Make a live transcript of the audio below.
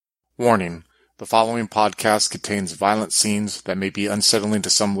Warning: the following podcast contains violent scenes that may be unsettling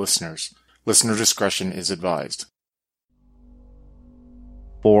to some listeners. Listener discretion is advised.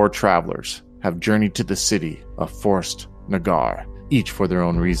 4 travelers have journeyed to the city of Forest Nagar, each for their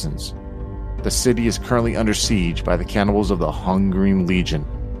own reasons. The city is currently under siege by the cannibals of the Hungering Legion.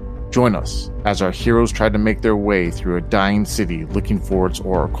 Join us as our heroes try to make their way through a dying city looking for its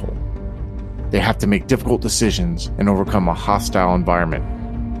oracle. They have to make difficult decisions and overcome a hostile environment.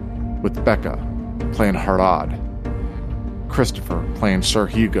 With Becca playing Harad, Christopher playing Sir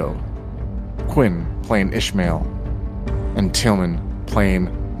Hugo, Quinn playing Ishmael, and Tillman playing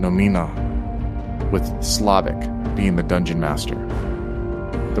Nomina, with Slavic being the dungeon master.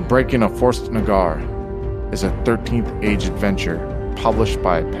 The Breaking of Forest Nagar is a 13th Age adventure published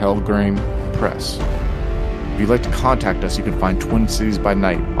by Pelgrane Press. If you'd like to contact us, you can find Twin Cities by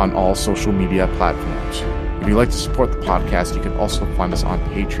Night on all social media platforms. If you'd like to support the podcast, you can also find us on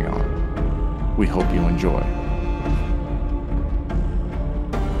Patreon. We hope you enjoy.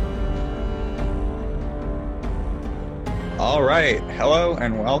 All right. Hello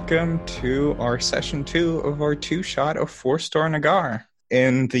and welcome to our session 2 of our 2-shot of Forest Nagar.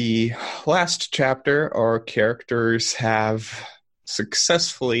 In the last chapter, our characters have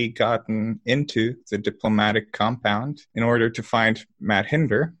successfully gotten into the diplomatic compound in order to find Matt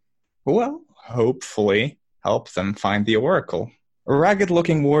Hinder, who will hopefully help them find the Oracle. A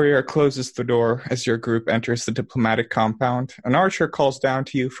ragged-looking warrior closes the door as your group enters the diplomatic compound. An archer calls down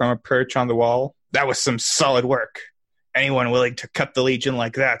to you from a perch on the wall. "That was some solid work. Anyone willing to cut the Legion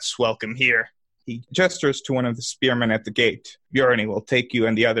like that's welcome here." He gestures to one of the spearmen at the gate. "Bjorni will take you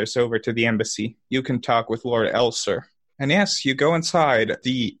and the others over to the embassy. You can talk with Lord Elser." And yes, you go inside.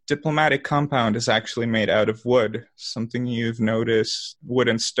 The diplomatic compound is actually made out of wood, something you've noticed, wood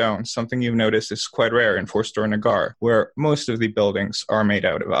and stone, something you've noticed is quite rare in Forest Nagar, where most of the buildings are made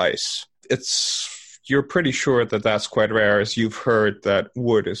out of ice. You're pretty sure that that's quite rare, as you've heard that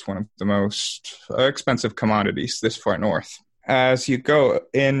wood is one of the most expensive commodities this far north. As you go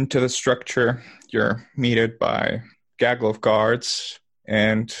into the structure, you're meted by a gaggle of guards,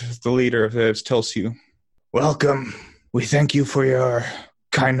 and the leader of it tells you, "Welcome. We thank you for your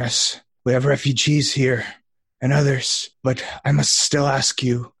kindness. We have refugees here and others, but I must still ask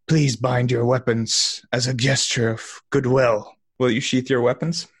you, please bind your weapons as a gesture of goodwill." Will you sheath your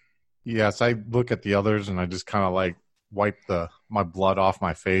weapons? Yes, I look at the others and I just kind of like wipe my blood off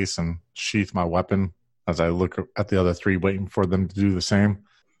my face and sheath my weapon as I look at the other 3, waiting for them to do the same.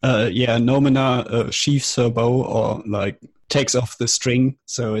 Nomina sheaths her bow or like takes off the string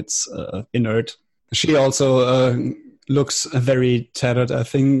so it's inert. She also looks very tattered, I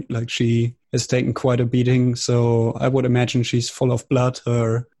think, like she has taken quite a beating, so I would imagine she's full of blood.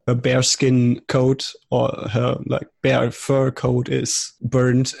 Her bearskin coat or her like bear fur coat is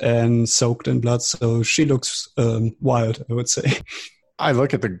burned and soaked in blood, so she looks wild, I would say. I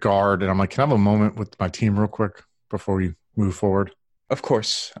look at the guard and I'm like, can I have a moment with my team real quick before we move forward? Of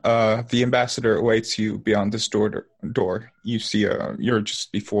course. The ambassador awaits you beyond this door. You see you're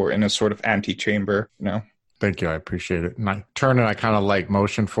just before in a sort of antechamber, you know. Thank you, I appreciate it. And I turn and I kind of like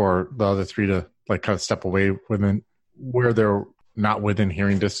motion for the other 3 to like kind of step away within where they're not within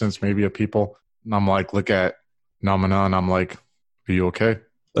hearing distance, maybe of people. And I'm like, look at Nomina and I'm like, are you okay?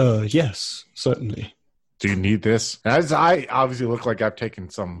 Yes, certainly. Do you need this? As I obviously look like I've taken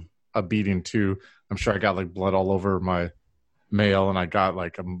a beating too. I'm sure I got like blood all over my mail and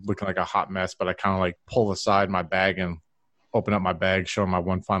I'm looking like a hot mess, but I kind of like pull aside my bag and open up my bag, showing my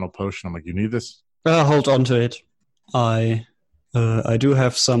one final potion. I'm like, you need this? Hold on to it. I do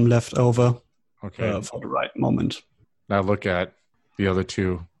have some left over. Okay. For the right moment. I look at the other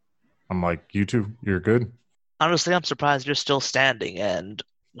 2. I'm like, you 2, you're good? Honestly, I'm surprised you're still standing, and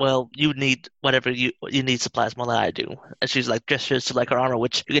well, you need whatever you need supplies more than I do. And she's like gestures to like her armor,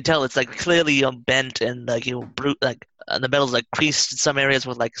 which you can tell it's like clearly bent and like the metal's like creased in some areas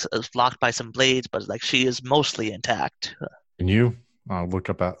with like blocked by some blades, but like she is mostly intact. And you? I'll look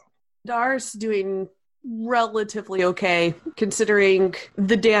up at Dar's doing relatively okay, considering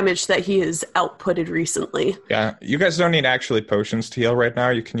the damage that he has outputted recently. Yeah, you guys don't need actually potions to heal right now.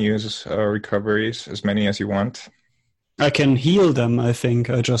 You can use recoveries, as many as you want. I can heal them, I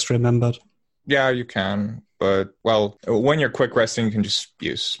think. I just remembered. Yeah, you can. But, well, when you're quick resting, you can just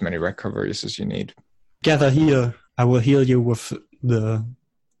use as many recoveries as you need. Gather here. I will heal you with the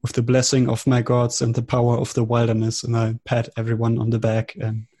blessing of my gods and the power of the wilderness. And I pat everyone on the back,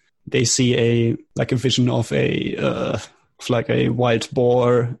 and they see a vision of a wild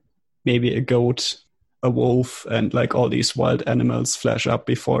boar, maybe a goat, a wolf, and like all these wild animals flash up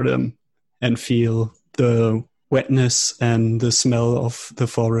before them, and feel the wetness and the smell of the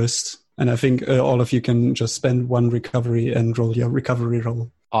forest. And I think all of you can just spend 1 recovery and roll your recovery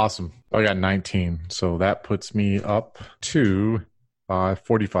roll. Awesome. I got 19, so that puts me up to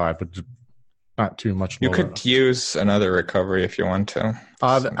 45, but not too much You lower. could use another recovery if you want to.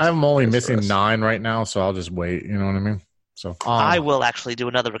 I'm only missing rest. 9 right now, so I'll just wait. You know what I mean? So I will actually do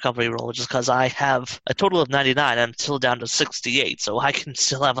another recovery roll just because I have a total of 99 and I'm still down to 68, so I can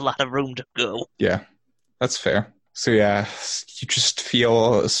still have a lot of room to go. Yeah, that's fair. So yeah, you just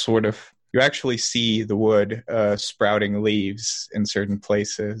feel you actually see the wood sprouting leaves in certain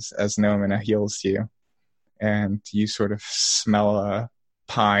places as Nomina heals you. And you sort of smell a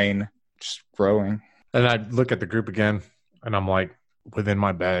pine just growing. And I look at the group again, and I'm like, within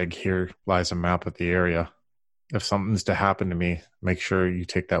my bag here lies a map of the area. If something's to happen to me, make sure you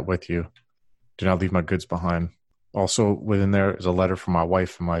take that with you. Do not leave my goods behind. Also, within there is a letter from my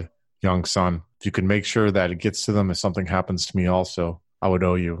wife and my young son. If you could make sure that it gets to them if something happens to me also, I would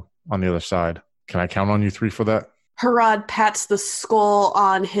owe you on the other side. Can I count on you 3 for that? Harad pats the skull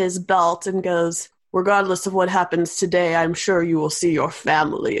on his belt and goes, regardless of what happens today, I'm sure you will see your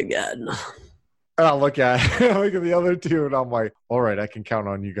family again. And I look at the other 2, and I'm like, all right, I can count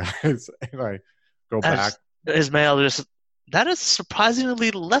on you guys. And I go back. Ismail just, that is surprisingly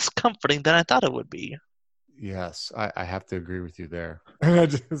less comforting than I thought it would be. Yes, I have to agree with you there. And I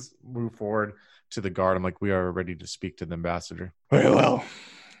just move forward to the guard. I'm like, we are ready to speak to the ambassador. Very well.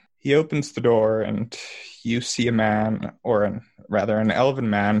 He opens the door and you see a man, or an elven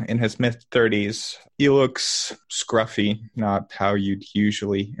man in his mid-30s. He looks scruffy, not how you'd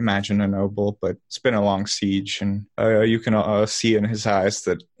usually imagine a noble, but it's been a long siege, and you can see in his eyes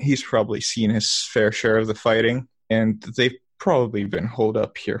that he's probably seen his fair share of the fighting, and they've probably been holed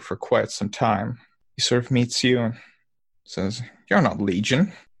up here for quite some time. He sort of meets you and says, "You're not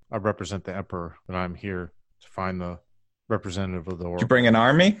Legion." I represent the Emperor, and I'm here to find the representative of the Oracle. You bring an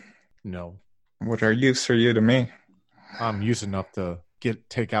army? No. What use are you to me? I'm use enough to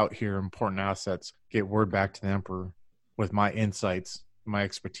take out here important assets, get word back to the Emperor with my insights, my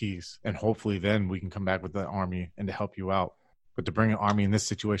expertise, and hopefully then we can come back with the army and to help you out. But to bring an army in this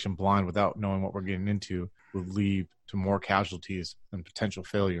situation blind without knowing what we're getting into would lead to more casualties and potential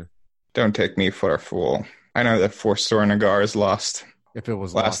failure. Don't take me for a fool. I know that Forstor Nagar is lost. If it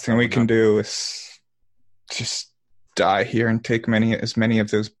was last thing we can do is just die here and take as many of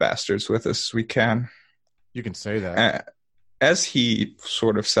those bastards with us as we can. You can say that. As he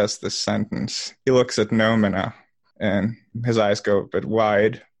sort of says this sentence, he looks at Nomina, and his eyes go a bit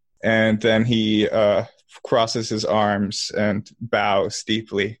wide, and then he crosses his arms and bows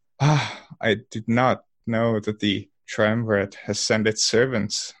deeply. I did not know that the Triumvirate has sent its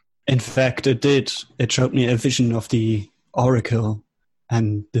servants. In fact, it did. It showed me a vision of the Oracle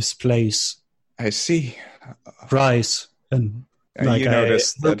and this place. I see. Rise. And you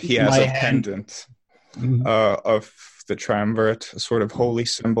notice that he has a pendant of the Triumvirate, a sort of holy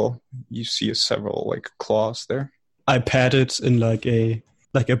symbol. You see several claws there. I pat it in like a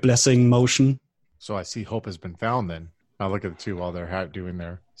blessing motion. So I see hope has been found then. I look at the 2 while they're doing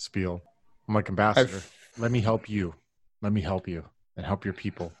their spiel. I'm like, Ambassador, let me help you. Let me help you and help your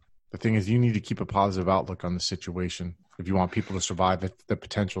people. The thing is, you need to keep a positive outlook on the situation if you want people to survive. The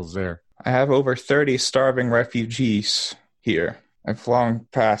potential's there. I have over 30 starving refugees here. I've long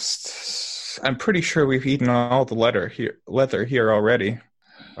passed. I'm pretty sure we've eaten all the leather here already.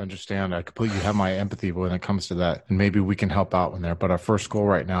 I understand. I completely have my empathy when it comes to that. And maybe we can help out in there. But our first goal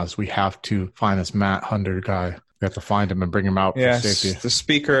right now is we have to find this Matt Hunter guy. We have to find him and bring him out for safety. Yes, the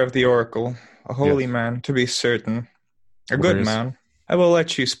speaker of the Oracle. A holy man, to be certain. A good man. I will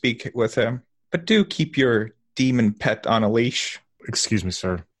let you speak with him. But do keep your demon pet on a leash. Excuse me,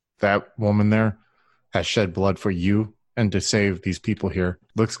 sir. That woman there has shed blood for you and to save these people here.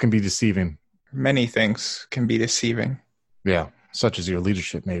 Looks can be deceiving. Many things can be deceiving. Yeah, such as your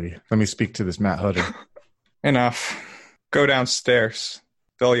leadership, maybe. Let me speak to this Matt Hutter. Enough. Go downstairs.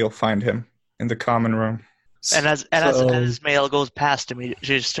 There you'll find him in the common room. And as Ismail goes past him,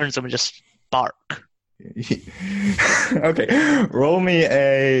 she just turns to him and just bark. Okay, roll me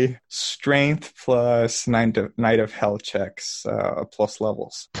a strength plus Night of Hell checks, plus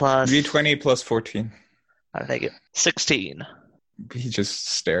levels. Plus D20 plus 14. I think it 16. He just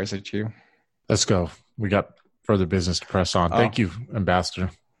stares at you. Let's go. We got further business to press on. Thank you,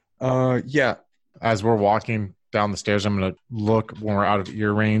 Ambassador. Yeah. As we're walking down the stairs, I'm going to look when we're out of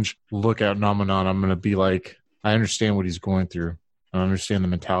ear range, look at Namanon. I'm going to be like, I understand what he's going through. I understand the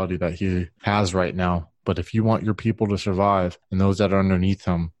mentality that he has right now. But if you want your people to survive and those that are underneath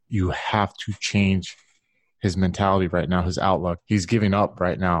him, you have to change his mentality right now, his outlook. He's giving up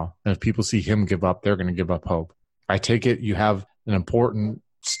right now. And if people see him give up, they're going to give up hope. I take it you have an important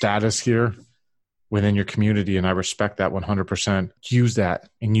status here within your community, and I respect that 100%. Use that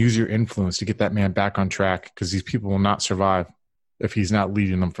and use your influence to get that man back on track, because these people will not survive if he's not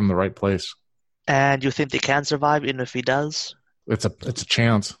leading them from the right place. And you think they can survive even if he does? It's a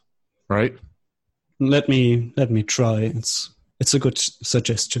chance, right? Let me try. It's a good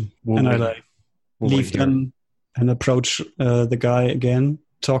suggestion. We'll Leave them and approach the guy again.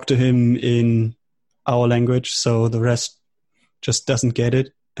 Talk to him in our language, so the rest just doesn't get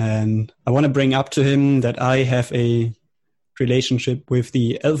it. And I want to bring up to him that I have a relationship with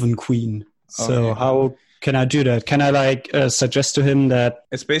the Elven Queen. So how can I do that? Can I suggest to him that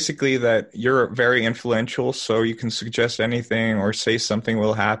it's basically that you're very influential, so you can suggest anything or say something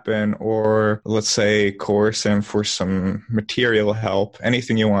will happen, or let's say coerce him for some material help,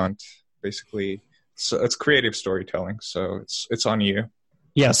 anything you want, basically. So it's creative storytelling, so it's on you.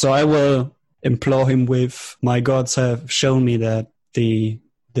 Yeah, so I will implore him with, my gods have shown me that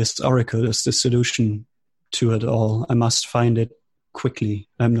this oracle is the solution to it all. I must find it quickly.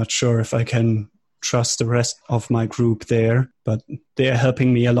 I'm not sure if I can trust the rest of my group there, but they are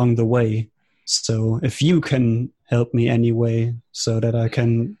helping me along the way. So if you can help me anyway so that I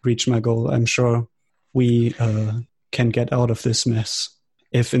can reach my goal, I'm sure we can get out of this mess.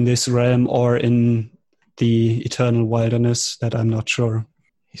 If in this realm or in the eternal wilderness, that I'm not sure.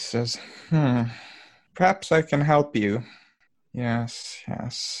 He says, perhaps I can help you. Yes.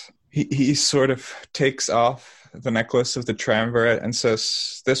 He sort of takes off the necklace of the triumvirate and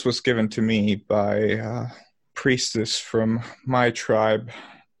says, this was given to me by a priestess from my tribe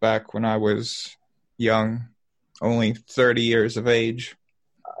back when I was young, only 30 years of age.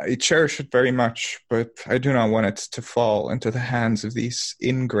 I cherish it very much, but I do not want it to fall into the hands of these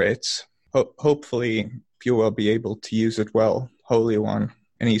ingrates. Hopefully you will be able to use it well, Holy One.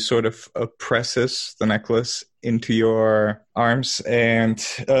 And he sort of presses the necklace into your arms, and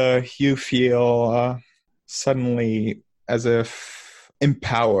you feel suddenly as if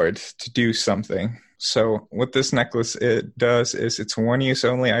empowered to do something. So what this necklace does is it's a one-use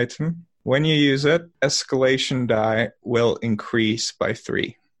only item. When you use it, escalation die will increase by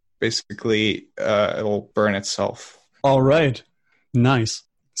 3. Basically, it'll burn itself. All right. Nice.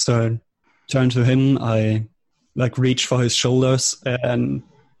 So turn to him. I reach for his shoulders and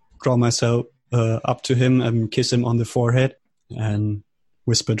draw myself up to him and kiss him on the forehead and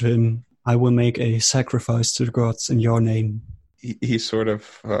whisper to him, I will make a sacrifice to the gods in your name. He sort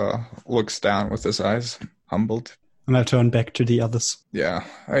of looks down with his eyes humbled. And I turn back to the others. Yeah,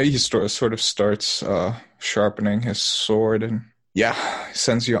 he sort of starts sharpening his sword and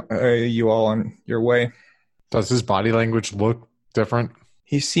sends you all on your way. Does his body language look different?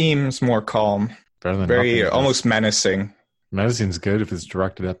 He seems more calm. Better than very nothing. Almost menacing. Menacing's good if it's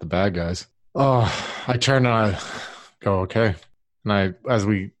directed at the bad guys. Oh, I turn and I go, okay. And as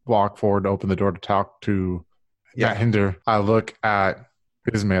we walk forward to open the door to talk to Matt Hinder, I look at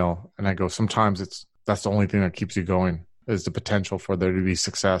Ismail and I go, sometimes that's the only thing that keeps you going, is the potential for there to be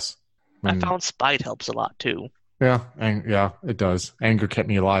success. And I found spite helps a lot too. Yeah, it does. Anger kept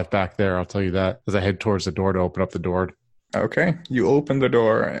me alive back there, I'll tell you that, as I head towards the door to open up the door. Okay, you open the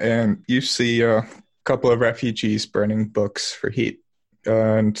door and you see a couple of refugees burning books for heat.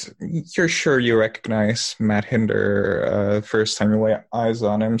 And you're sure you recognize Matt Hinder first time you lay eyes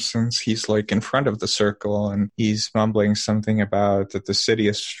on him, since he's in front of the circle and he's mumbling something about that the city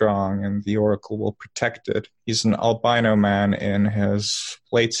is strong and the Oracle will protect it. He's an albino man in his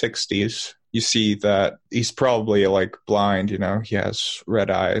late 60s. You see that he's probably blind, he has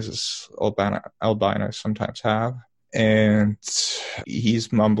red eyes, as albinos sometimes have. And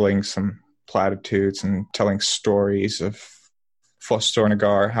he's mumbling some platitudes and telling stories of Fostor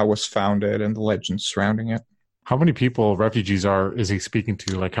Nagar, how it was founded, and the legends surrounding it. How many people, refugees, is he speaking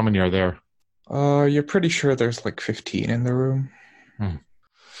to? How many are there? You're pretty sure there's 15 in the room.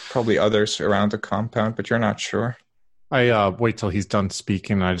 Probably others around the compound, but you're not sure. I wait till he's done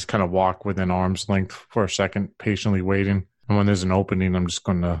speaking. I just kind of walk within arm's length for a second, patiently waiting. And when there's an opening, I'm just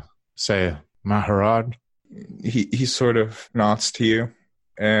going to say, Maharad. He sort of nods to you,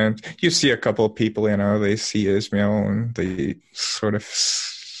 and you see a couple of people, they see Ismail, and they sort of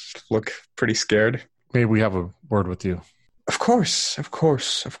look pretty scared. Maybe we have a word with you. Of course.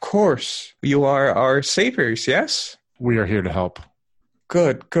 You are our saviors, yes? We are here to help.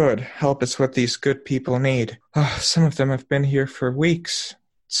 Good. Help is what these good people need. Some of them have been here for weeks.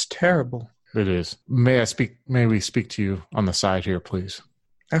 It's terrible. It is. May we speak to you on the side here, please?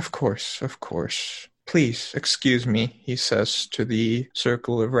 Of course. Please, excuse me, he says to the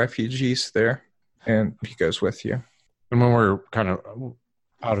circle of refugees there, and he goes with you. And when we're kind of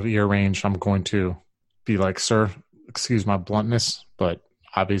out of ear range, I'm going to be like, sir, excuse my bluntness, but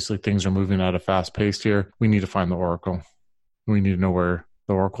obviously things are moving at a fast pace here. We need to find the Oracle. We need to know where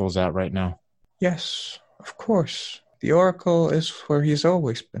the Oracle is at right now. Yes, of course. The Oracle is where he's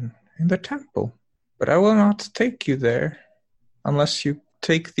always been, in the temple. But I will not take you there unless you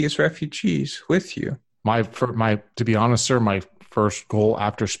take these refugees with you. To be honest, sir, my first goal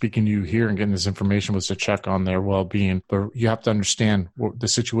after speaking to you here and getting this information was to check on their well-being. But you have to understand the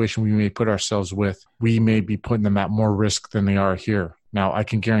situation we may put ourselves with. We may be putting them at more risk than they are here. Now, I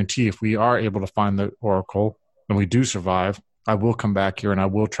can guarantee if we are able to find the Oracle and we do survive, I will come back here and I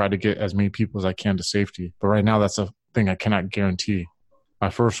will try to get as many people as I can to safety. But right now, that's a thing I cannot guarantee. My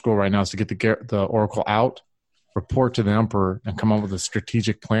first goal right now is to get the Oracle out, report to the Emperor, and come up with a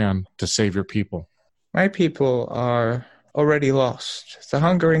strategic plan to save your people. My people are already lost. The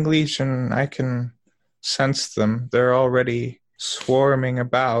Hungering Legion, I can sense them. They're already swarming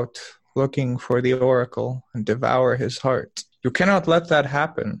about, looking for the Oracle and devour his heart. You cannot let that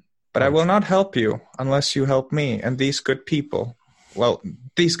happen. But I will not help you unless you help me and these good people. Well,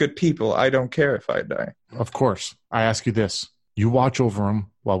 these good people, I don't care if I die. Of course. I ask you this. You watch over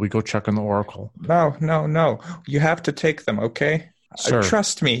them while we go check on the Oracle. No. You have to take them, okay? Sir.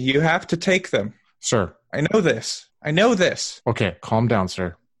 Trust me, you have to take them. Sir. I know this. Okay, calm down,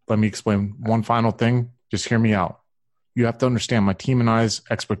 sir. Let me explain one final thing. Just hear me out. You have to understand my team and I's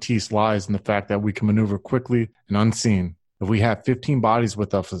expertise lies in the fact that we can maneuver quickly and unseen. If we have 15 bodies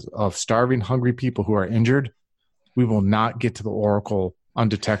with us of starving, hungry people who are injured, we will not get to the Oracle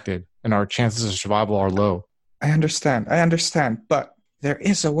undetected, and our chances of survival are low. I understand, but there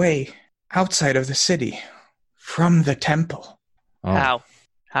is a way outside of the city, from the temple. Oh. How?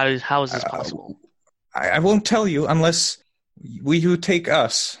 How is this possible? I won't tell you unless you take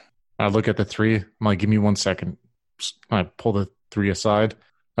us. I look at the three. I'm like, give me 1 second. I pull the three aside.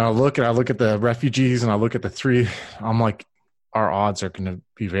 I look at the refugees, and I look at the three. I'm like, our odds are going to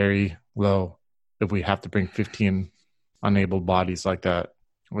be very low if we have to bring 15 unable bodies like that.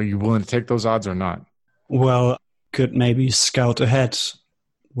 Are you willing to take those odds or not? Well, could maybe scout ahead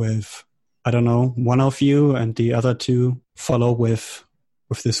with, I don't know, one of you and the other two follow with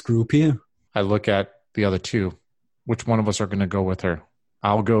this group here. I look at the other two. Which one of us are going to go with her?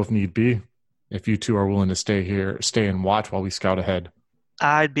 I'll go if need be. If you two are willing to stay and watch while we scout ahead.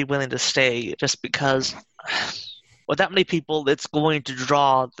 I'd be willing to stay just because with that many people, it's going to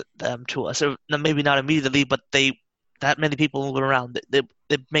draw them to us. Or maybe not immediately, but that many people moving around,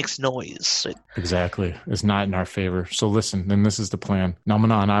 it makes noise. Exactly. It's not in our favor. So listen, then this is the plan.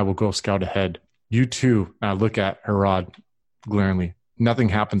 Namana and I will go scout ahead. You two, and I look at Harad glaringly. Nothing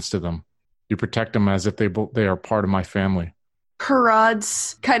happens to them. You protect them as if they are part of my family.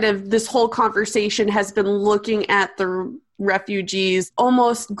 Harad's this whole conversation has been looking at the refugees,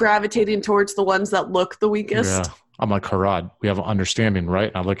 almost gravitating towards the ones that look the weakest. Yeah. I'm like, Harad, we have an understanding, right?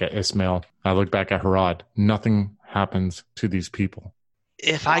 And I look at Ismail. I look back at Harad. Nothing happens to these people.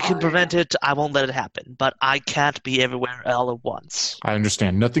 If I can prevent it, I won't let it happen. But I can't be everywhere all at once. I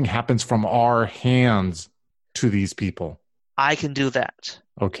understand. Nothing happens from our hands to these people. I can do that.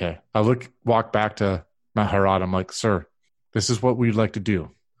 Okay. I walk back to Harad. I'm like, sir, this is what we'd like to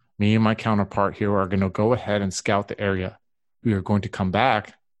do. Me and my counterpart here are going to go ahead and scout the area. We are going to come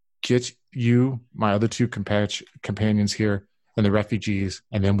back, get you, my other two companions here, and the refugees,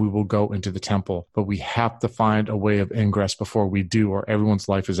 and then we will go into the temple. But we have to find a way of ingress before we do, or everyone's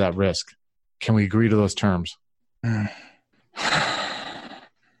life is at risk. Can we agree to those terms? I'm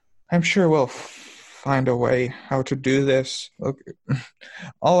sure we'll find a way how to do this. Look,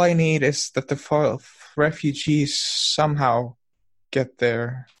 all I need is that the refugees somehow get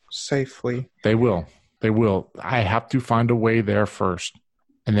there safely. They will. I have to find a way there first,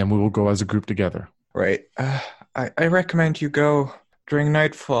 and then we will go as a group together. Right. I recommend you go during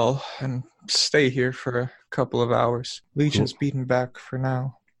nightfall and stay here for a couple of hours. Legion's beaten back for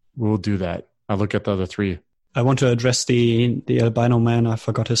now. We'll do that. I look at the other three. I want to address the albino man. I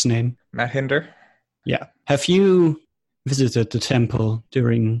forgot his name. Matt Hinder? Yeah. Have you visited the temple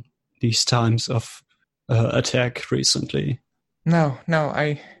during these times of attack recently? No,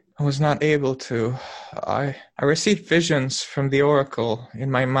 I was not able to. I received visions from the Oracle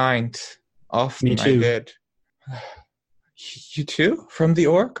in my mind. Often Me too. I did. You too? From the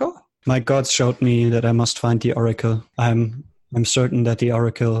Oracle? My gods showed me that I must find the Oracle. I'm certain that the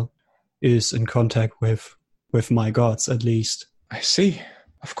Oracle is in contact with my gods, at least. I see.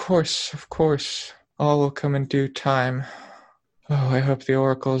 Of course. All will come in due time. Oh, I hope the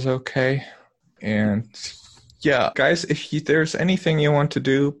Oracle is okay. And yeah, guys, if there's anything you want to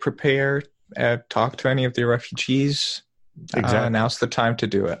do, prepare, talk to any of the refugees. Exactly. Now's the time to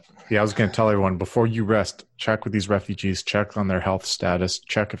do it. Yeah, I was going to tell everyone, before you rest, check with these refugees, check on their health status,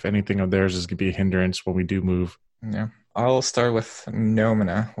 check if anything of theirs is going to be a hindrance when we do move. Yeah. I'll start with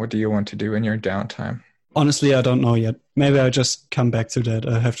Nomina. What do you want to do in your downtime? Honestly, I don't know yet. Maybe I'll just come back to that.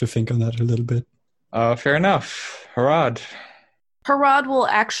 I have to think on that a little bit. Fair enough. Harad. Harad will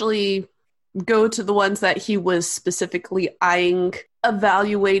actually go to the ones that he was specifically eyeing,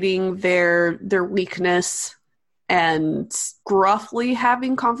 evaluating their weakness, and gruffly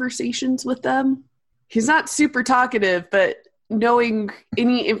having conversations with them. He's not super talkative, but knowing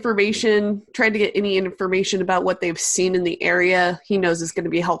any information, trying to get any information about what they've seen in the area, he knows is going to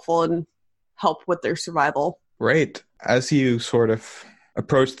be helpful and help with their survival. Right. As you sort of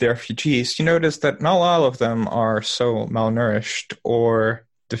approach the refugees, you notice that not all of them are so malnourished or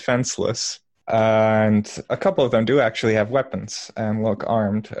defenseless. And a couple of them do actually have weapons and look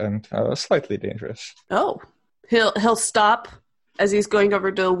armed and slightly dangerous. Oh. He'll stop as he's going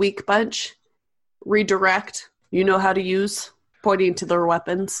over to a weak bunch, redirect. You know how to use, pointing to their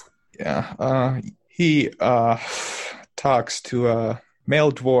weapons. Yeah. He talks to a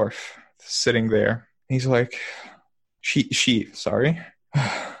male dwarf sitting there. He's like, sorry.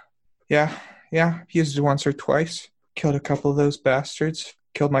 Yeah, used it once or twice. Killed a couple of those bastards.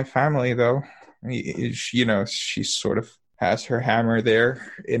 Killed my family, though. She sort of has her hammer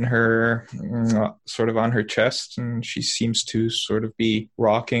there in her, sort of on her chest, and she seems to sort of be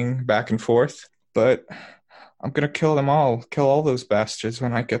rocking back and forth. But I'm going to kill them all. Kill all those bastards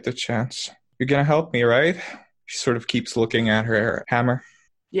when I get the chance. You're going to help me, right? She sort of keeps looking at her hammer.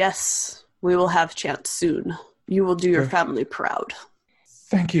 Yes, we will have chance soon. You will do your family proud.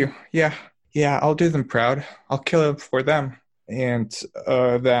 Thank you. Yeah, I'll do them proud. I'll kill them for them. And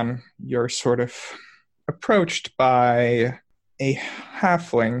then you're sort of approached by a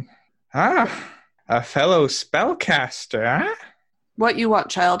halfling. A fellow spellcaster, huh? What you want,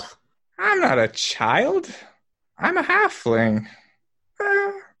 child? I'm not a child. I'm a halfling.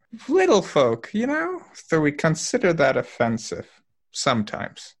 Little folk, though we consider that offensive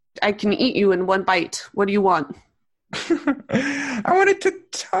sometimes. I can eat you in one bite. What do you want? I wanted to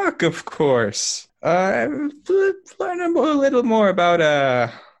talk, of course. Learn a little more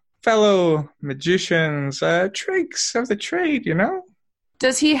about fellow magicians, tricks of the trade,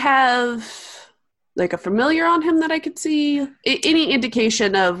 Does he have like a familiar on him that I could see? Any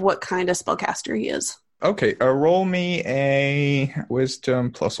indication of what kind of spellcaster he is? Okay, roll me a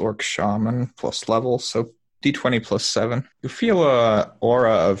wisdom plus orc shaman plus level, so d20 plus 7. You feel a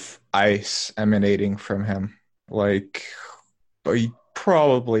aura of ice emanating from him. Like, he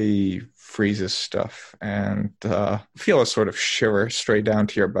probably freezes stuff, and feel a sort of shiver straight down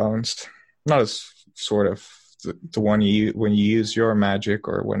to your bones. Not as sort of the one when you use your magic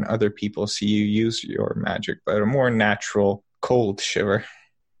or when other people see you use your magic, but a more natural cold shiver.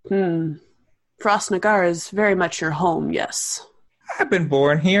 Frost Nagar is very much your home, yes. I've been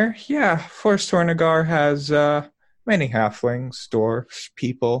born here. Yeah, Forest Nagar has many halflings, dwarfs,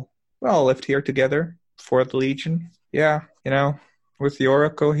 people. We all lived here together for the Legion. Yeah, with the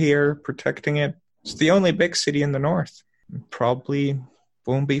Oracle here protecting it. It's the only big city in the north. Probably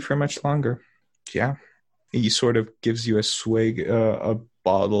won't be for much longer. Yeah. He sort of gives you a swig, a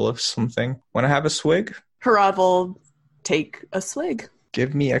bottle of something. Want to have a swig? Harad will take a swig.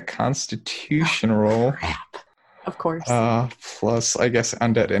 Give me a constitution roll. Crap. Of course. Plus, I guess,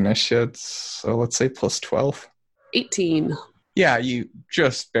 undead initiates. So let's say plus 12. 18. Yeah, you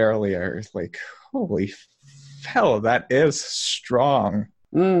just barely are like, holy hell, that is strong.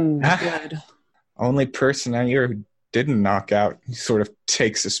 Good. Only person out here who didn't knock out. He sort of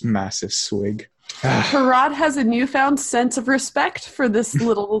takes this massive swig. Harad has a newfound sense of respect for this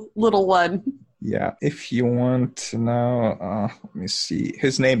little one. Yeah, if you want to know, let me see.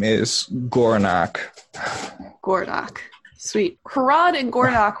 His name is Gornak. Gornak. Sweet. Harad and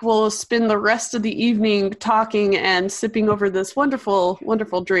Gornak will spend the rest of the evening talking and sipping over this wonderful,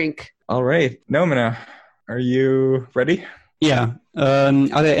 wonderful drink. All right. Nomina, are you ready? Yeah. Are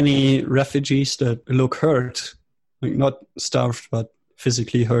there any refugees that look hurt? Like not starved, but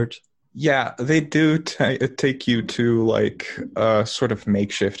physically hurt? Yeah, they do take you to like a sort of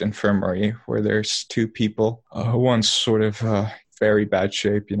makeshift infirmary where there's two people. One's sort of very bad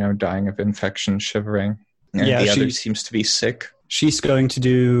shape, dying of infection, shivering. And the other seems to be sick. She's going to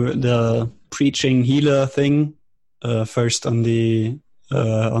do the preaching healer thing first on the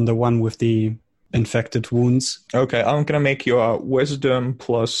one with the infected wounds. Okay, I'm going to make you a wisdom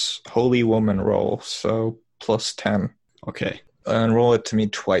plus holy woman roll, so plus 10. Okay. And roll it to me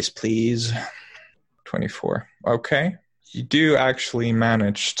twice, please. 24. Okay. You do actually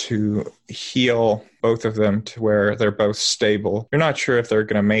manage to heal both of them to where they're both stable. You're not sure if they're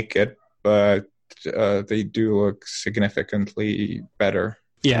going to make it, but they do look significantly better.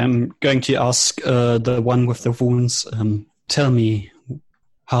 Yeah, I'm going to ask the one with the wounds. Tell me,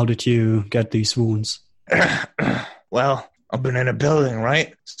 how did you get these wounds? Well, I've been in a building,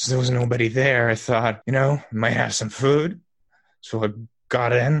 right? So there was nobody there. I thought, might have some food. So I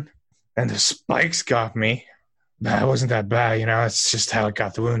got in, and the spikes got me. But it wasn't that bad, it's just how I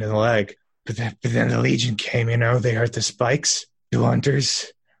got the wound in the leg. But then the Legion came, they hurt the spikes, the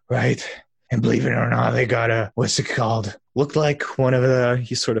hunters, right? And believe it or not, they got what's it called? Looked like one of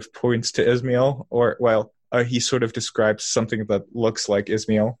he sort of points to Ismail, he sort of describes something that looks like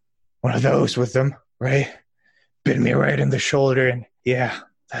Ismail. One of those with them, right? Bit me right in the shoulder, and yeah,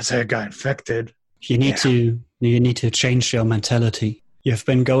 that's how I got infected. You need to change your mentality. You've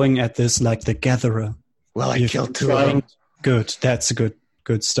been going at this like the gatherer. Well, I killed two of them. Good, that's a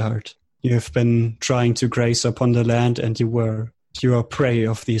good start. You've been trying to graze upon the land, and you are prey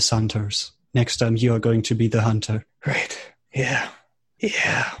of these hunters. Next time you are going to be the hunter. Right. Yeah.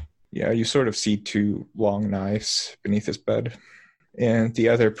 Yeah, you sort of see two long knives beneath his bed. And the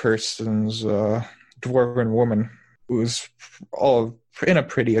other person's dwarven woman who's all in a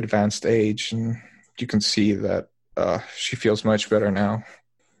pretty advanced age, and you can see that she feels much better now.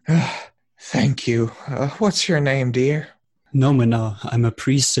 Thank you. What's your name, dear? Nomina. I'm a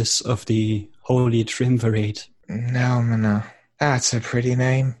priestess of the Holy Triumvirate. Nomina. That's a pretty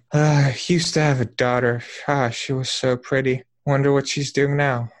name. I used to have a daughter. She was so pretty. Wonder what she's doing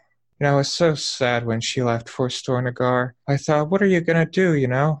now. I was so sad when she left Forstor Nagar. I thought, what are you going to do,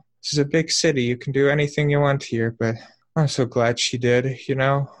 This is a big city. You can do anything you want here, but I'm so glad she did, She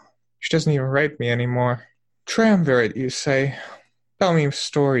doesn't even write me anymore. Triumvirate, you say? Tell me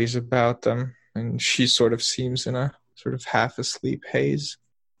stories about them. And she sort of seems in a sort of half-asleep haze.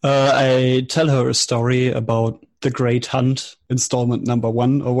 I tell her a story about the Great Hunt, installment number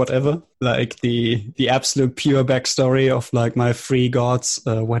 1 or whatever. Like the absolute pure backstory of like my 3 gods,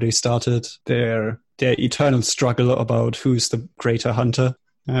 where they started their eternal struggle about who's the greater hunter.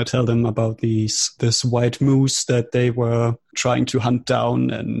 I tell them about this white moose that they were trying to hunt down,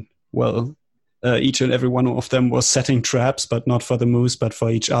 and each and every one of them was setting traps, but not for the moose, but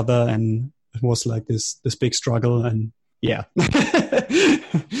for each other, and it was like this big struggle, and yeah.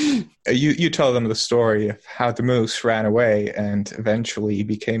 You tell them the story of how the moose ran away and eventually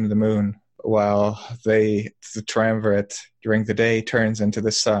became the moon, while the triumvirate during the day turns into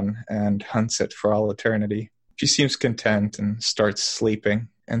the sun and hunts it for all eternity. She seems content and starts sleeping.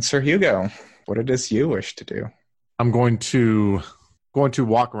 And Sir Hugo, what it is you wish to do? I'm going to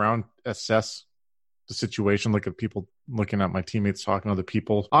walk around, assess the situation, look at people, looking at my teammates, talking to other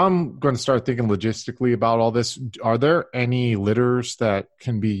people. I'm going to start thinking logistically about all this. Are there any litters that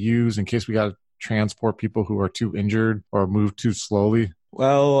can be used in case we got to transport people who are too injured or move too slowly?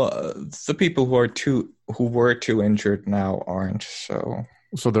 Well, the people who were too injured now aren't,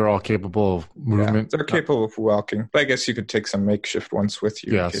 So they're all capable of movement? Yeah, they're capable of walking. But I guess you could take some makeshift ones with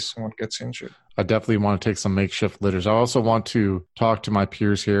you in case someone gets injured. I definitely want to take some makeshift litters. I also want to talk to my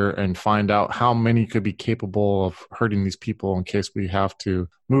peers here and find out how many could be capable of hurting these people in case we have to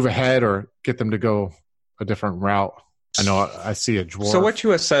move ahead or get them to go a different route. I know I see a dwarf. So what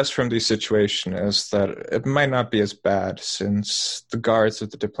you assess from the situation is that it might not be as bad, since the guards of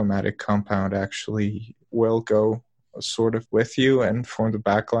the diplomatic compound actually will go sort of with you and form the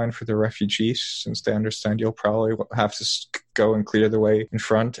backline for the refugees, since they understand you'll probably have to go and clear the way in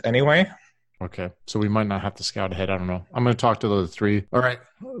front anyway. Okay, so we might not have to scout ahead. I don't know. I'm going to talk to those 3. All right,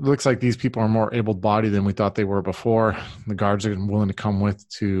 looks like these people are more able-bodied than we thought they were before. The guards are willing to come with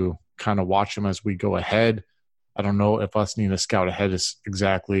to kind of watch them as we go ahead. I don't know if us needing to scout ahead is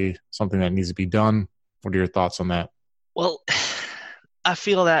exactly something that needs to be done. What are your thoughts on that? Well, I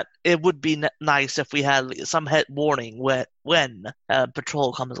feel that it would be nice if we had some head warning when a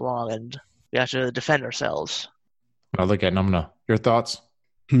patrol comes along and we have to defend ourselves. I'll look at Numna. Your thoughts?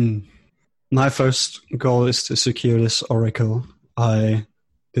 My first goal is to secure this oracle.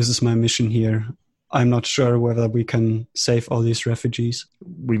 This is my mission here. I'm not sure whether we can save all these refugees.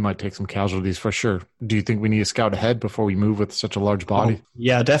 We might take some casualties for sure. Do you think we need to scout ahead before we move with such a large body? Oh,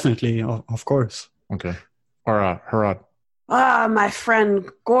 yeah, definitely. Of course. Okay. All right, Harad. My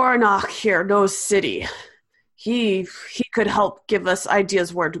friend Gornok here knows city. He could help give us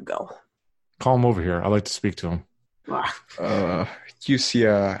ideas where to go. Call him over here. I'd like to speak to him. You see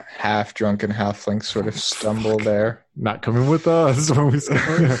a half-drunken halfling sort of stumble there. Not coming with us when we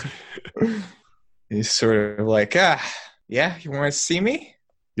say He's sort of like, yeah, you want to see me?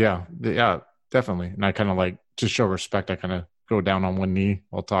 Yeah, definitely. And I kind of like, to show respect, I kind of go down on one knee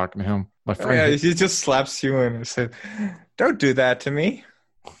while talking to him. My Yeah, friend. he just slaps you and says, "Don't do that to me."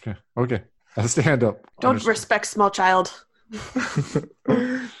 Okay. I'll stand up. Don't respect small child.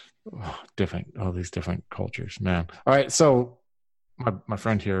 All these different cultures, man. All right, so my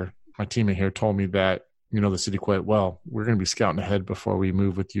friend here, my teammate here, told me that you know the city quite well. We're going to be scouting ahead before we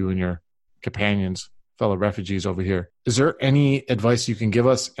move with you and your companions, fellow refugees over here. Is there any advice you can give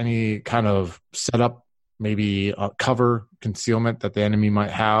us? Any kind of setup, maybe cover, concealment that the enemy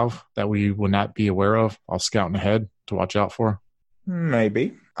might have that we will not be aware of? I'll scouting ahead to watch out for.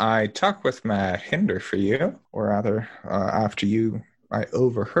 Maybe. I talked with Matt Hinder for you, or rather, after I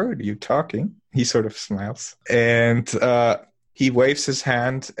overheard you talking. He sort of smiles. And he waves his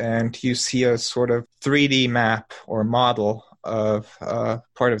hand, and you see a sort of 3D map or model of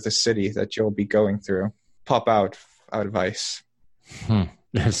part of the city that you'll be going through pop out of ice.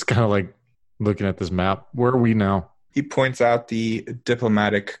 It's kind of like looking at this map. Where are we now? He points out the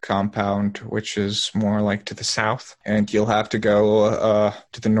diplomatic compound, which is more like to the south, and you'll have to go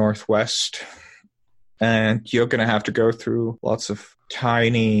to the northwest. And you're going to have to go through lots of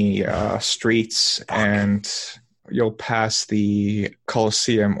tiny streets, and you'll pass the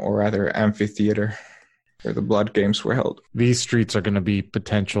Colosseum, or rather amphitheater, where the blood games were held. These streets are going to be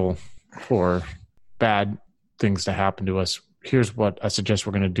potential for bad things to happen to us. Here's what I suggest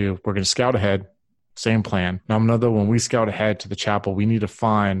we're going to do. We're going to scout ahead. Same plan. Now, another, when we scout ahead to the chapel, we need to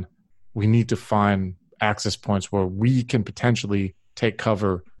find access points where we can potentially take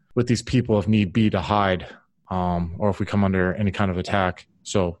cover with these people if need be to hide, or if we come under any kind of attack.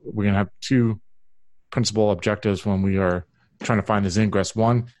 So we're going to have two principal objectives when we are trying to find this ingress.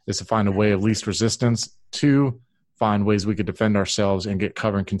 One is to find a way of least resistance. Two, find ways we could defend ourselves and get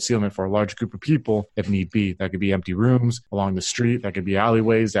cover and concealment for a large group of people if need be. That could be empty rooms along the street. That could be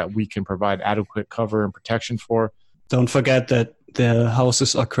alleyways that we can provide adequate cover and protection for. Don't forget that the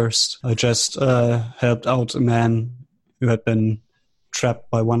houses are cursed. I just helped out a man who had been trapped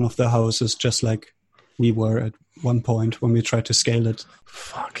by one of the houses, just like we were at one point when we tried to scale it.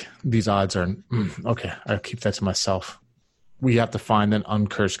 Fuck. These odds are... okay, I'll keep that to myself. We have to find an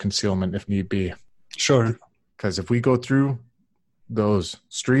uncursed concealment if need be. Sure. Because if we go through those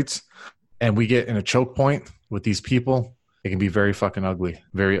streets and we get in a choke point with these people, it can be very fucking ugly.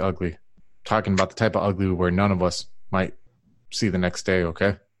 Very ugly. Talking about the type of ugly where none of us might see the next day,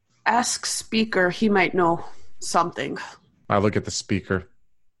 okay? Ask Speaker. He might know something. I look at the speaker.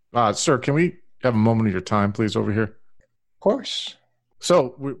 Sir, can we have a moment of your time, please, over here? Of course.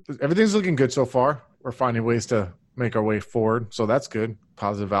 So everything's looking good so far. We're finding ways to make our way forward, so that's good.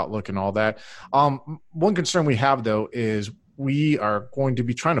 Positive outlook and all that. One concern we have, though, is we are going to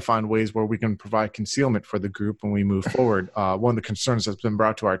be trying to find ways where we can provide concealment for the group when we move forward. One of the concerns that's been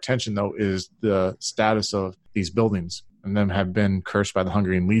brought to our attention, though, is the status of these buildings and them have been cursed by the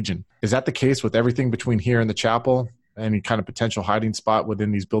Hungarian Legion. Is that the case with everything between here and the chapel? Any kind of potential hiding spot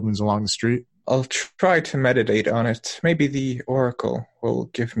within these buildings along the street? I'll try to meditate on it. Maybe the Oracle will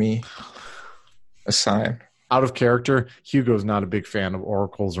give me a sign. Out of character, Hugo's not a big fan of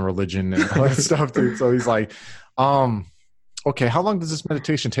oracles and religion and all that stuff, dude. So he's like, okay, how long does this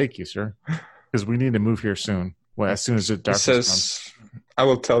meditation take you, sir? Because we need to move here soon. Well, as soon as it darkness comes. I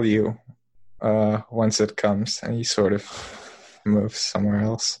will tell you once it comes. And he sort of moves somewhere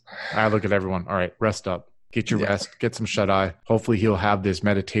else. I look at everyone. All right, rest up. Get your rest. Get some shut-eye. Hopefully he'll have this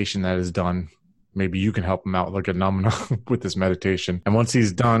meditation that is done. Maybe you can help him out, like a Namna, with this meditation. And once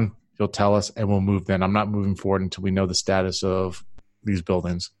he's done, he'll tell us and we'll move then. I'm not moving forward until we know the status of these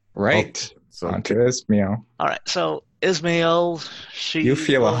buildings. Right. So onto Ismail. All right, so Ismail, You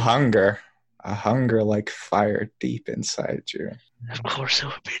feel a hunger like fire deep inside you. Of course it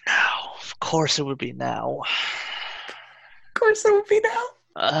would be now. Of course it would be now. Of course it would be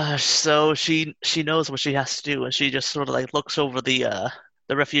now. So she knows what she has to do, and she just sort of like looks over the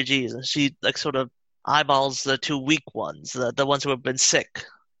refugees, and she like sort of eyeballs the two weak ones, the ones who have been sick.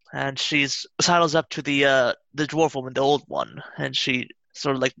 And she's sidles up to the dwarf woman, the old one, and she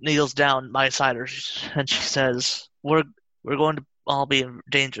sort of like kneels down by side her, and she says, "We're going to all be in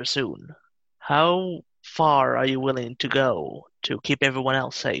danger soon. How far are you willing to go to keep everyone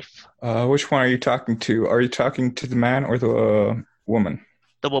else safe?" Which one are you talking to? Are you talking to the man or the woman?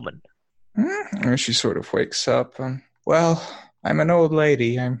 The woman. And she sort of wakes up. Well, I'm an old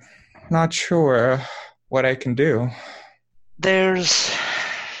lady. I'm not sure what I can do. There's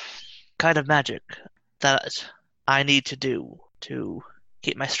kind of magic that I need to do to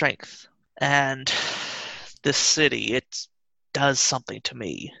keep my strength. And this city, it does something to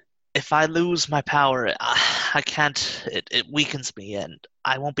me. If I lose my power, I can't, it weakens me, and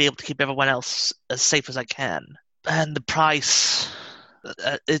I won't be able to keep everyone else as safe as I can. And the price,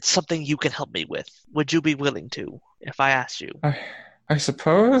 it's something you can help me with. Would you be willing to, if I asked you? I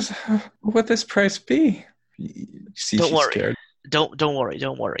suppose. What would this price be? You see, Don't she's worry. scared.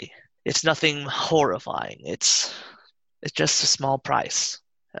 Don't worry. It's nothing horrifying. It's just a small price.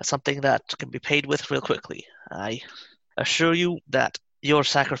 Something that can be paid with real quickly. I assure you that your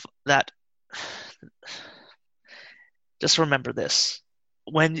sacrifice. Just remember this.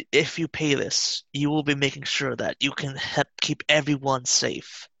 If you pay this, you will be making sure that you can help keep everyone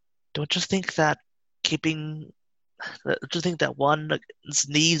safe. Don't you think that one's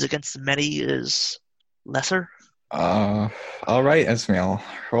needs against the many is lesser? All right, Ismail.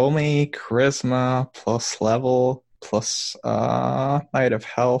 Roll me charisma plus level plus Knight of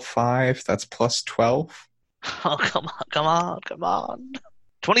Hell 5. That's plus 12. Oh, come on.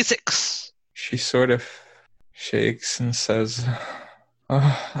 26. She sort of shakes and says,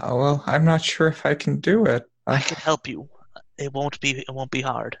 well, I'm not sure if I can do it. I can help you. It won't be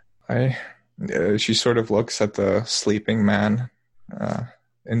hard. She sort of looks at the sleeping man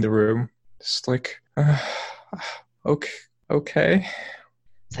in the room. Just like, okay.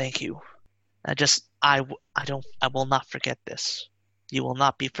 Thank you. I will not forget this. You will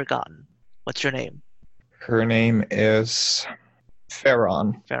not be forgotten. What's your name? Her name is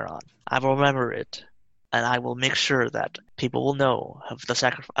Farron. Farron. I will remember it, and I will make sure that people will know of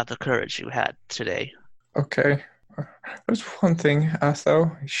the courage you had today. Okay. There's one thing,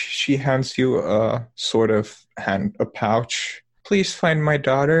 though. She hands you a pouch. Please find my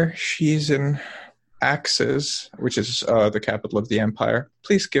daughter. She's in Axis, which is the capital of the Empire.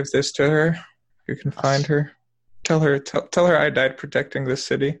 Please give this to her. You can find her. Tell her I died protecting this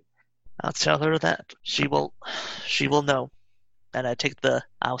city. I'll tell her that. She will know. And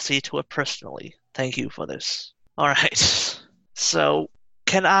I'll see to it personally. Thank you for this. Alright. So,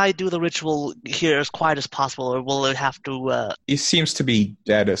 can I do the ritual here as quiet as possible, or will I have to, He seems to be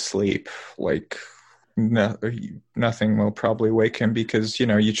dead asleep. Like, nothing will probably wake him because,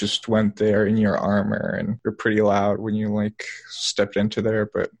 you just went there in your armor and you're pretty loud when you, stepped into there,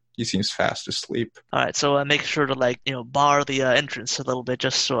 but he seems fast asleep. Alright, so I make sure to, bar the entrance a little bit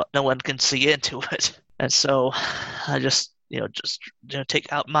just so no one can see into it. And so I just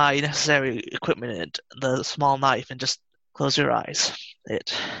take out my necessary equipment and the small knife and just close your eyes.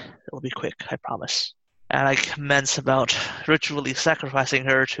 It'll be quick, I promise. And I commence about ritually sacrificing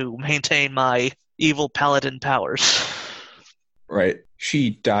her to maintain my evil paladin powers. Right.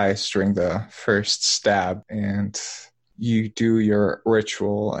 She dies during the first stab, and you do your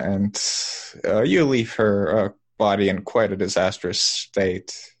ritual, and you leave her body in quite a disastrous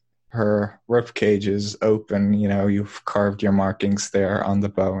state. Her ribcage is open, you've carved your markings there on the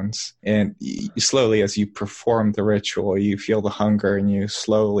bones. And slowly, as you perform the ritual, you feel the hunger and you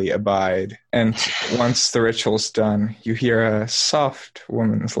slowly abide. And once the ritual's done, you hear a soft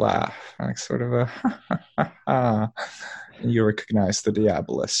woman's laugh, like sort of a ha. And you recognize the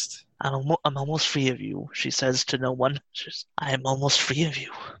Diabolist. I'm almost free of you, she says to no one. I am almost free of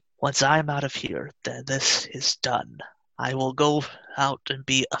you. Once I'm out of here, then this is done. I will go out and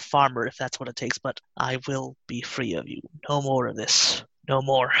be a farmer if that's what it takes, but I will be free of you. No more of this. No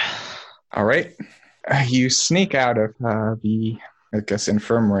more. All right. You sneak out of the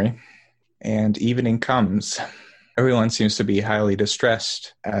infirmary, and evening comes. Everyone seems to be highly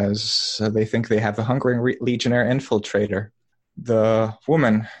distressed as they think they have a hungering legionnaire infiltrator. The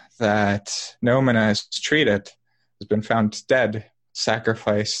woman that Nomina has treated has been found dead,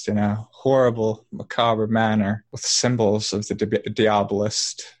 sacrificed in a horrible, macabre manner with symbols of the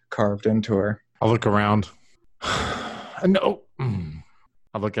Diabolist carved into her. I'll look around. No.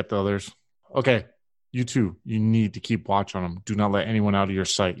 I'll look at the others. Okay, you two, you need to keep watch on them. Do not let anyone out of your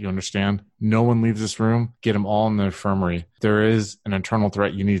sight. You understand? No one leaves this room. Get them all in the infirmary. There is an internal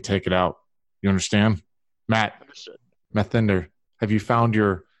threat. You need to take it out. You understand? Matt. Understood. Mathinder, have you found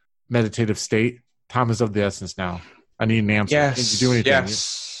your meditative state? Time is of the essence now. I need an answer. Yes, Can you do anything?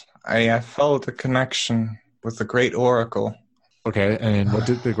 yes. I felt a connection with the Great Oracle. Okay, and what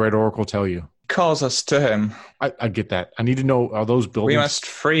did the Great Oracle tell you? Calls us to him. I get that. I need to know, are those buildings... We must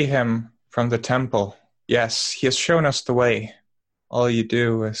free him from the temple. Yes, he has shown us the way. All you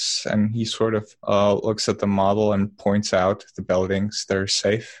do is... And he sort of looks at the model and points out the buildings that are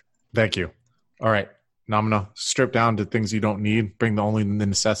safe. Thank you. All right. Now I'm going to strip down to things you don't need, bring only the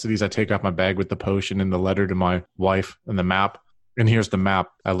necessities. I take out my bag with the potion and the letter to my wife and the map. And here's the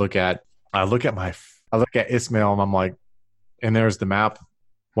map. I look at Ismail and I'm like, and there's the map,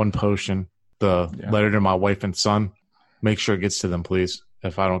 one potion, the letter to my wife and son. Make sure it gets to them, please,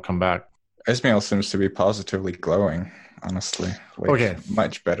 if I don't come back. Ismail seems to be positively glowing, honestly. Okay.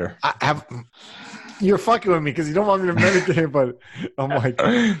 Much better. You're fucking with me because you don't want me to meditate, but I'm like,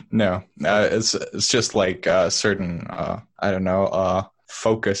 no, it's just like a certain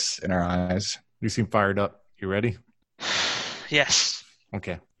focus in our eyes. you seem fired up. You ready? Yes.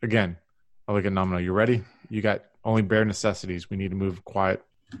 Okay. Again, I look at Nomino. You ready? You got only bare necessities. We need to move quiet.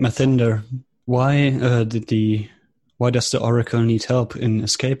 Mathinder, why does the Oracle need help in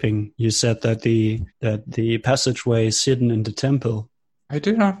escaping? You said that the passageway is hidden in the temple. I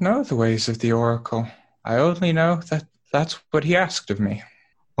do not know the ways of the Oracle. I only know that that's what he asked of me.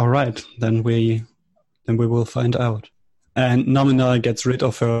 All right, then we will find out. And Nomina gets rid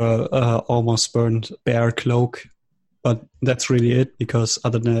of her almost burned bear cloak, but that's really it, because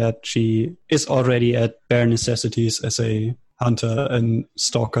other than that, she is already at bare necessities as a hunter and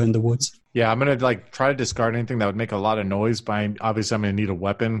stalker in the woods. Yeah, I'm going to try to discard anything that would make a lot of noise. Obviously, I'm going to need a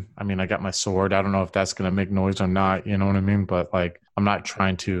weapon. I mean, I got my sword. I don't know if that's going to make noise or not. You know what I mean? But I'm not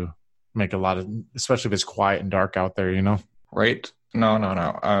trying to make a lot of, especially if it's quiet and dark out there, you know? Right?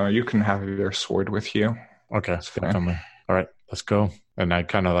 No. You can have your sword with you. Okay. All right, let's go. And I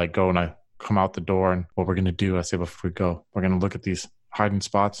kind of go and I come out the door, and what we're going to do, I say before we go, we're going to look at these hiding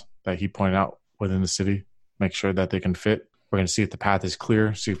spots that he pointed out within the city, make sure that they can fit. We're going to see if the path is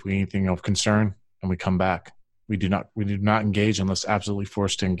clear, see if we anything of concern, and we come back. We do not engage unless absolutely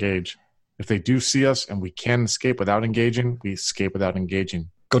forced to engage. If they do see us and we can escape without engaging, we escape without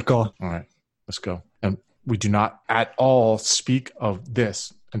engaging. Good call. All right, let's go. And we do not at all speak of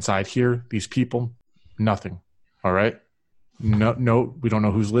this inside here, these people, nothing. All right? No, we don't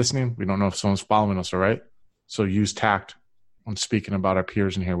know who's listening. We don't know if someone's following us, all right? So use tact when speaking about our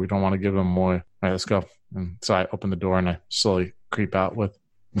peers in here. We don't want to give them more. All right, let's go. And so I open the door and I slowly creep out with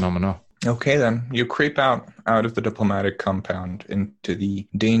Nomino. Okay, then. You creep out of the diplomatic compound into the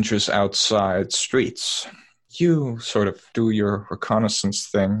dangerous outside streets. You sort of do your reconnaissance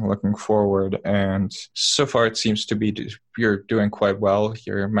thing, looking forward, and so far it seems to be you're doing quite well.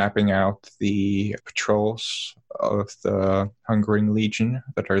 You're mapping out the patrols of the Hungering Legion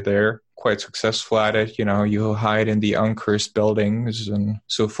that are there. Quite successful at it. You hide in the uncursed buildings, and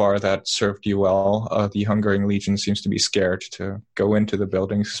so far that served you well. The Hungering Legion seems to be scared to go into the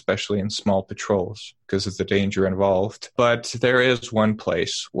buildings, especially in small patrols, because of the danger involved. But there is one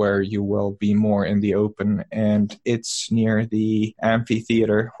place where you will be more in the open, and it's near the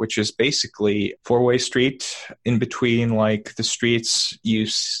amphitheater, which is basically four-way street. In between, the streets,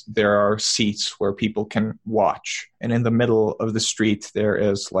 there are seats where people can watch. And in the middle of the street, there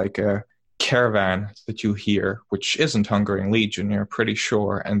is a caravan that you hear, which isn't Hungering Legion, you're pretty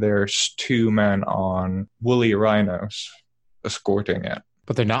sure, and there's two men on woolly rhinos escorting it.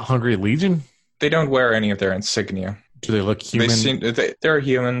 But they're not Hungry Legion? They don't wear any of their insignia. Do they look human? They're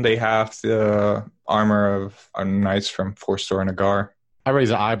human. They have the armor of knights from Forstor Nagar. I raise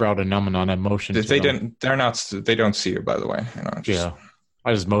an eyebrow to Nomino and I motion to them. They don't see you, by the way. Yeah.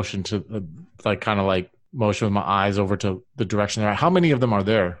 I just motion to, motion with my eyes over to the direction they're at. How many of them are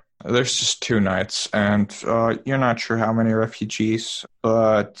there? There's just two knights, and you're not sure how many refugees,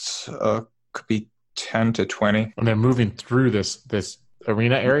 but could be 10 to 20. And they're moving through this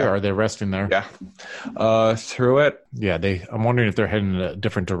arena area, or are they resting there? Yeah. Through it? Yeah, I'm wondering if they're heading in a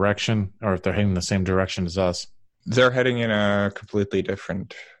different direction, or if they're heading the same direction as us. They're heading in a completely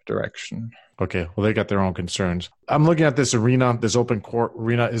different direction. Okay, well, they got their own concerns. I'm looking at this arena, this open court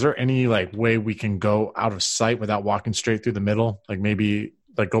arena. Is there any way we can go out of sight without walking straight through the middle? Maybe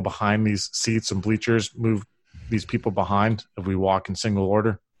go behind these seats and bleachers, move these people behind if we walk in single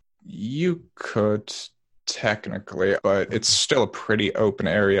order? You could technically, but it's still a pretty open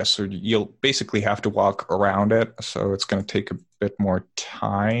area, so you'll basically have to walk around it, so it's going to take a bit more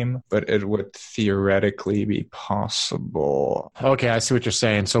time, but it would theoretically be possible. Okay, I see what you're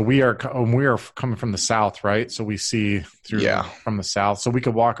saying. So we are coming from the south, right? So we see through from the south, so we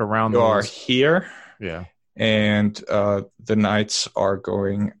could walk around. You are here. Yeah. And the knights are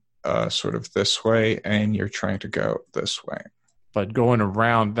going sort of this way, and you're trying to go this way. But going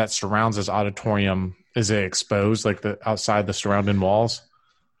around that surrounds this auditorium, is it exposed, outside the surrounding walls?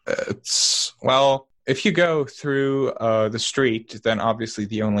 If you go through the street, then obviously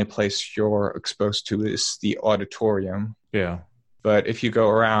the only place you're exposed to is the auditorium. Yeah. But if you go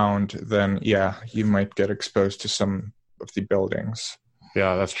around, then you might get exposed to some of the buildings.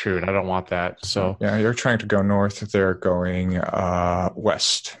 Yeah, that's true, and I don't want that. So you're trying to go north. They're going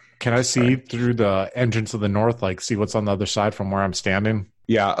west. Can I see through the entrance of the north, see what's on the other side from where I'm standing?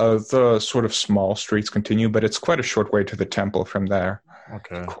 Yeah, the sort of small streets continue, but it's quite a short way to the temple from there.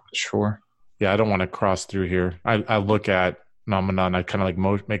 Okay. Quite sure. Yeah, I don't want to cross through here. I look at Nomino and I kind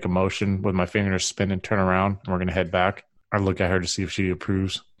of make a motion with my finger to spin and turn around, and we're going to head back. I look at her to see if she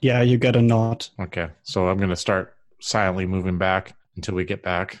approves. Yeah, you get a nod. Okay, so I'm going to start silently moving back until we get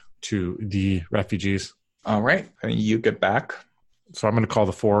back to the refugees. All right, you get back. So I'm going to call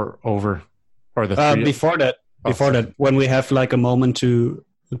the 4 over, or the 3. Before that, when we have like a moment to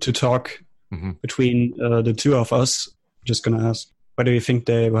talk between the two of us, I'm just going to ask, where do you think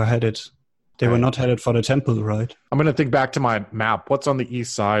they were headed? They were not headed for the temple, right? I'm going to think back to my map. What's on the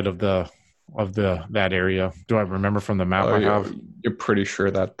east side of that area? Do I remember from the map I have? You're pretty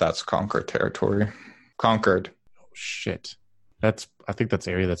sure that's Conquered territory. Conquered. Oh, shit. I think that's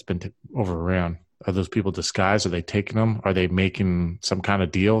the area that's been overran. Are those people disguised? Are they taking them? Are they making some kind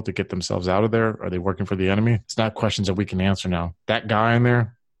of deal to get themselves out of there? Are they working for the enemy? It's not questions that we can answer now. That guy in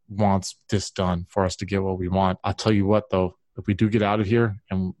there wants this done for us to get what we want. I'll tell you what, though. If we do get out of here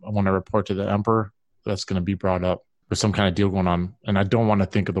and I want to report to the Emperor, that's going to be brought up. There's some kind of deal going on. And I don't want to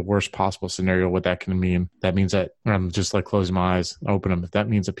think of the worst possible scenario, what that can mean. That means that I'm just like closing my eyes, open them. If that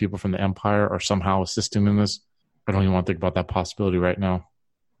means that people from the Empire are somehow assisting in this, I don't even want to think about that possibility right now.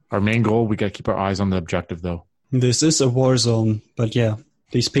 Our main goal, we got to keep our eyes on the objective, though. This is a war zone, but yeah,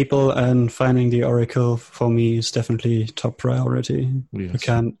 these people and finding the Oracle for me is definitely top priority. Yes.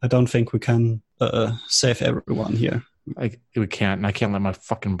 I don't think we can save everyone here. We can't, and I can't let my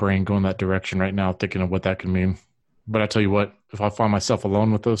fucking brain go in that direction right now, thinking of what that could mean. But I tell you what, if I find myself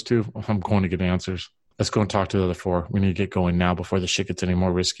alone with those two, I'm going to get answers. Let's go and talk to the other 4. We need to get going now before the shit gets any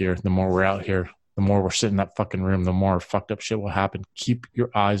more riskier. The more we're out here, the more we're sitting in that fucking room, the more fucked up shit will happen. Keep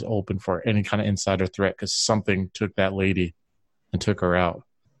your eyes open for any kind of insider threat, because something took that lady and took her out.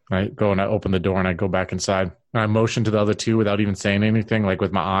 I go and I open the door and I go back inside. And I motion to the other 2 without even saying anything, like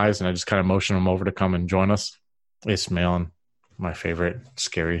with my eyes, and I just kind of motion them over to come and join us. Ismail, my favorite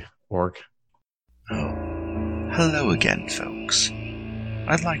scary orc. Oh, hello again, folks.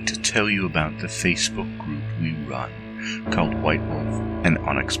 I'd like to tell you about the Facebook group we run called White Wolf and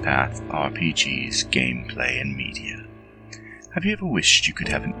Onyx Path RPGs Gameplay and Media. Have you ever wished you could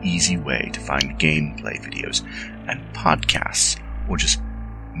have an easy way to find gameplay videos and podcasts, or just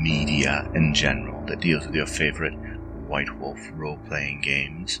media in general that deals with your favorite White Wolf role-playing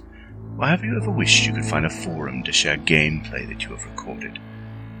games? Or have you ever wished you could find a forum to share gameplay that you have recorded?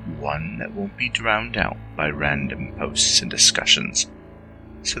 One that won't be drowned out by random posts and discussions,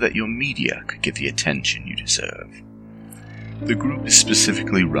 so that your media could get the attention you deserve. The group is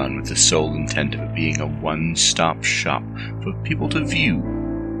specifically run with the sole intent of it being a one-stop shop for people to view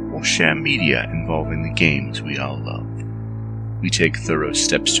or share media involving the games we all love. We take thorough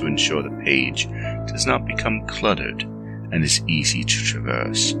steps to ensure the page does not become cluttered and is easy to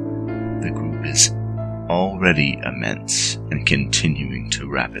traverse. The group is already immense and continuing to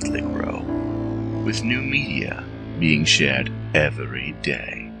rapidly grow, with new media being shared every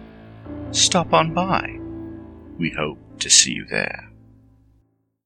day. Stop on by. We hope to see you there.